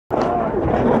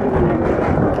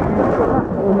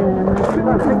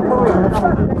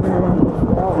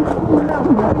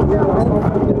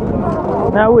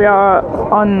we are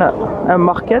on a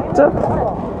market.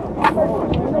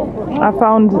 I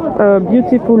found a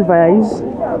beautiful vase.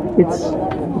 It's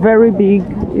very big,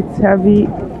 it's heavy,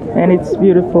 and it's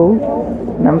beautiful.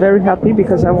 And I'm very happy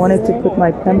because I wanted to put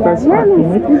my Pampers in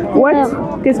it. What?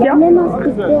 Qu'est-ce qu'il y a?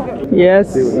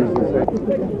 Yes.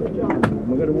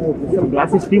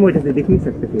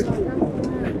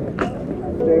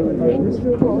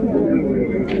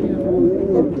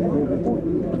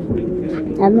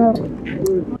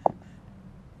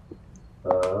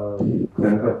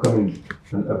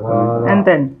 And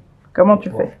then, comment tu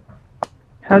fais?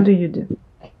 How do you do?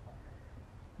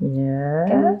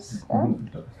 Yes.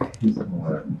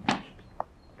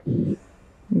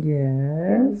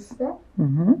 Yes.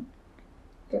 Mm-hmm.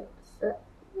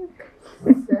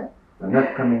 I'm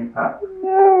not coming up.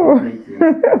 No.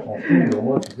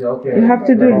 You have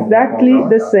to do exactly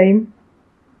the same.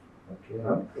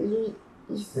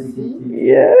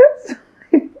 Yes.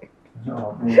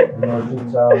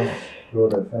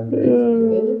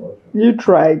 You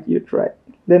tried.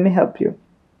 Let me help you.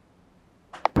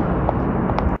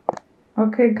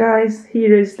 Okay guys,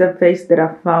 here is the vase that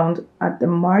I found at the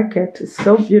market. It's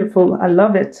so beautiful. I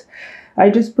love it. I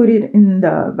just put it in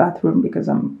the bathroom because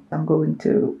I'm going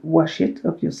to wash it,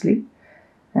 obviously.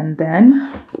 And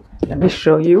then let me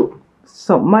show you.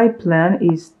 So my plan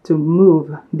is to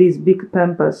move these big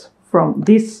Pampers from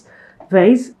this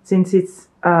vase, since it's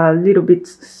a little bit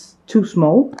too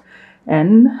small,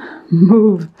 and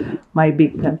move my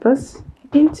big Pampers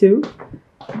into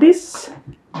this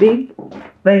big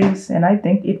vase, and I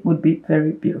think it would be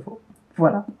very beautiful.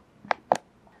 Voila.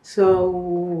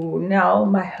 So now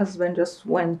my husband just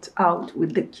went out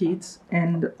with the kids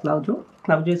and Claudio.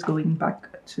 Claudio is going back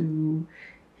to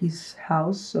his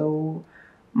house, so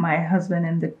my husband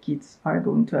and the kids are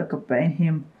going to accompany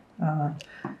him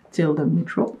till the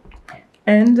metro.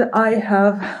 And I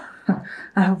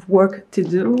have work to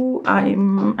do. I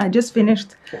just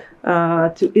finished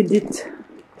to edit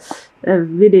a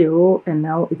video, and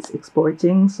now it's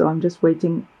exporting, so I'm just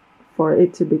waiting for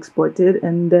it to be exported,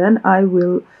 and then I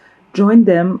will join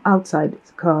them outside,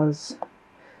 because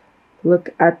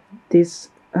look at this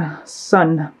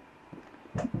sun.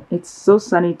 It's so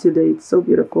sunny today, it's so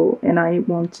beautiful, and I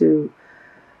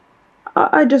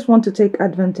just want to take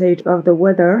advantage of the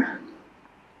weather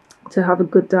to have a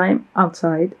good time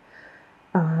outside,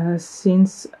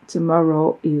 since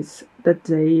tomorrow is the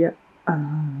day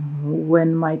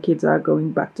when my kids are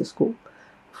going back to school.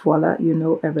 Voila, you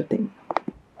know everything.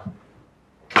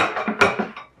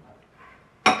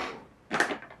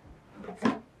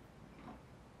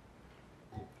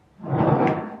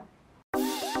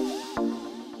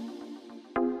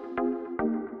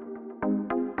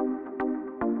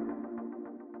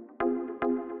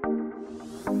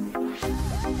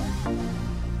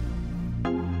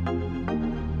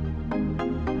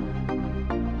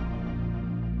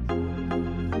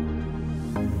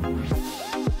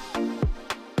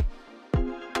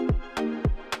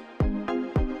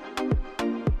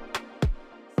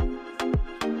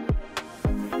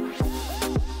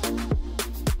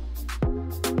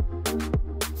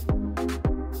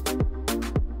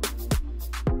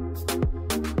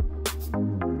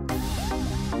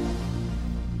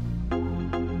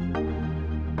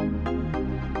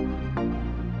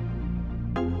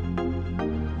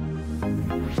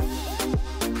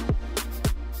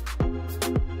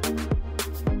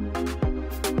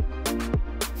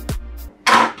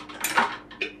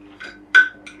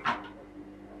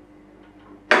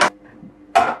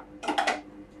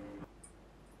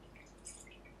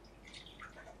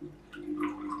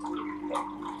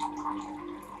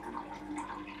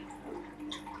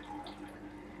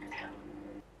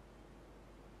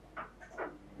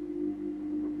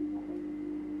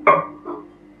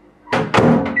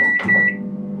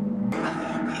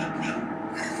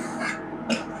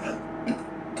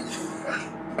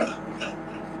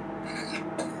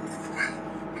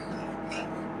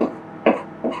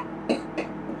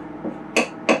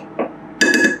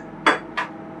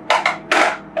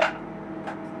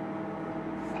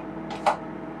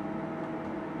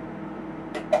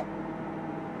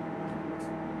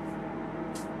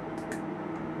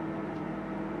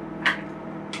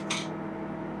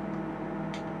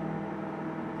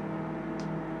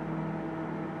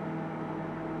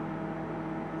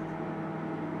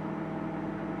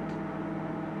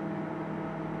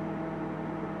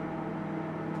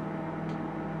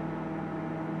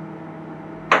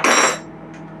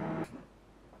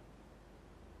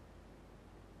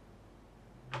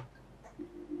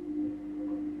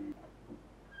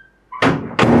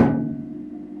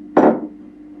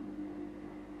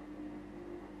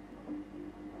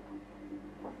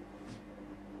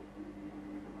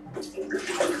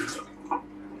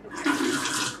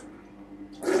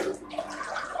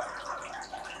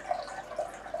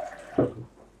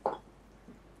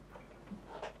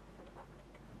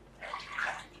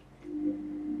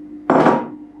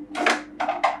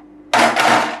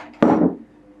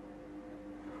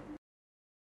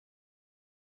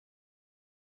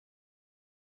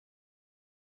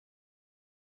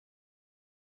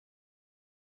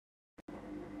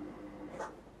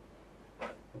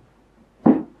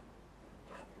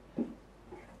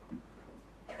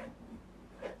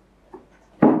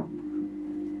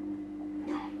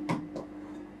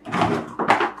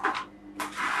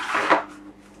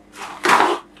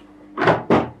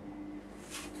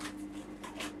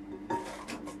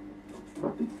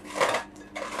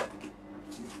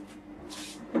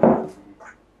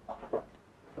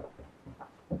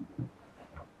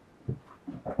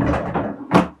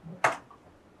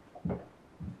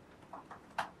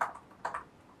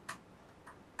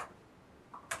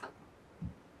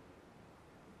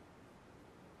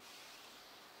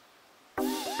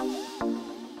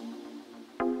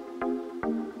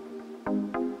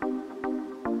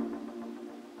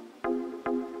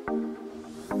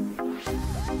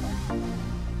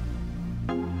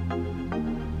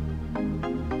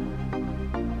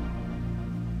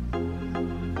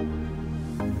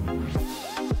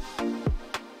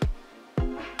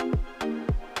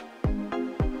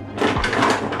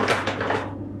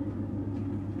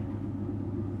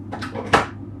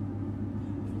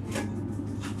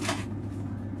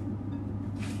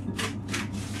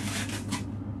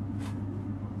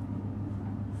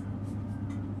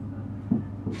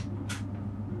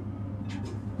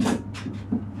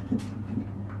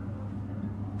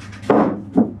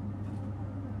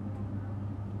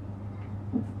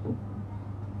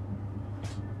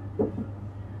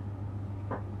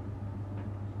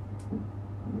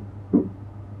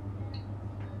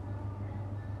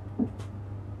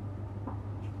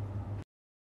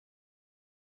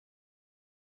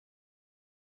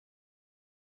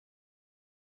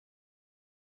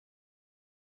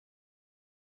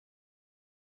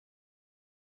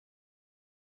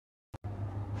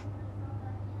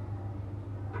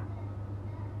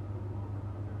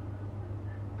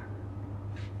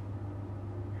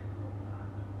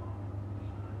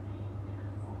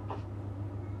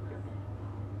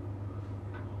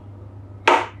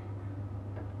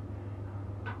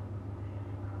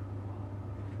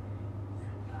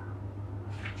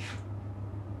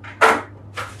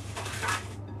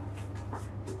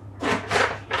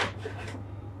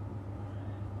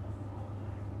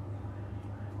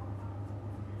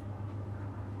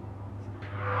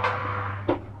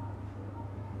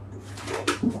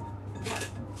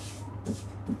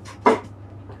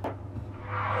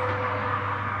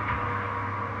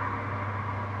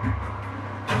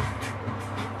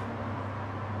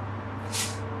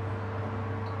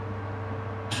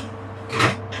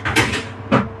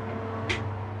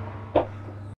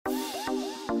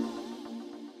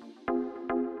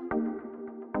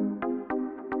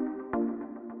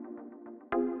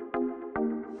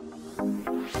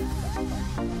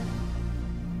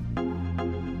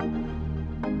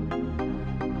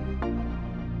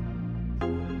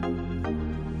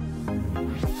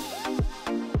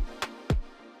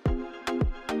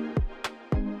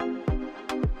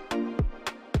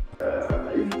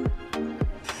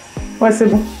 Ouais, c'est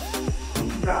bon.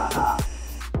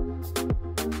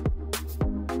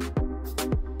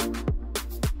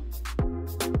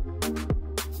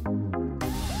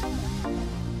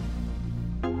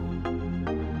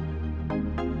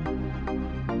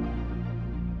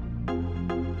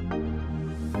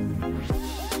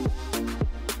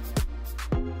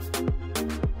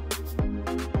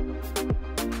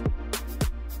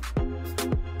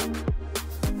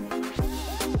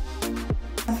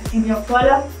 Bien,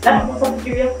 voilà, là, on s'en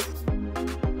fait bien.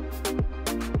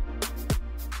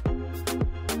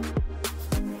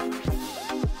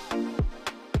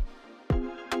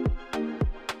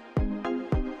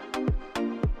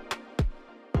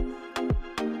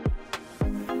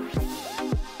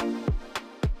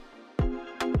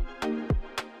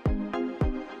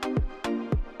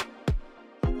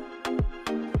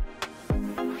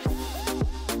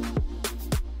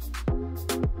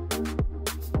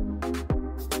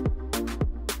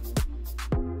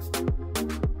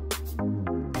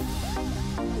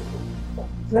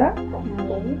 Là?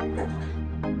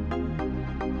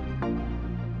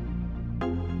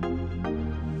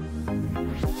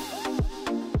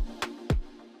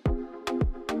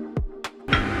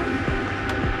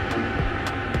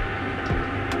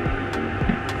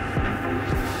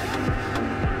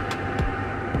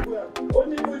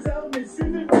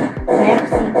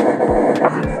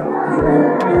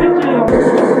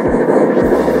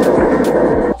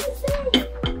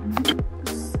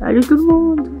 Salut tout le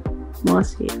monde, moi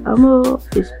c'est Amor,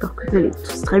 j'espère que vous allez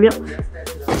tous très bien.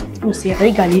 On s'est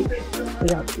régalé.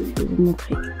 Regardez, je vais vous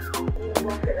montrer.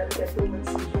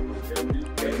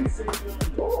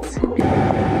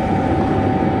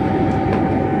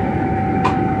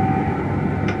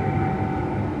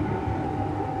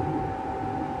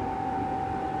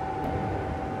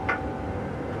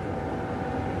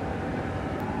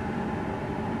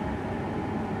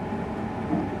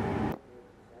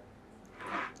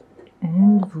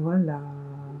 And voila.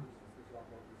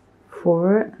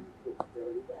 For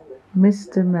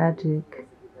Mr. Magic.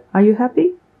 Are you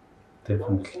happy?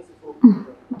 Definitely.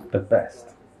 The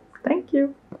best. Thank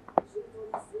you.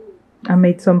 I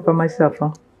made some for myself,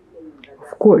 huh?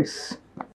 Of course.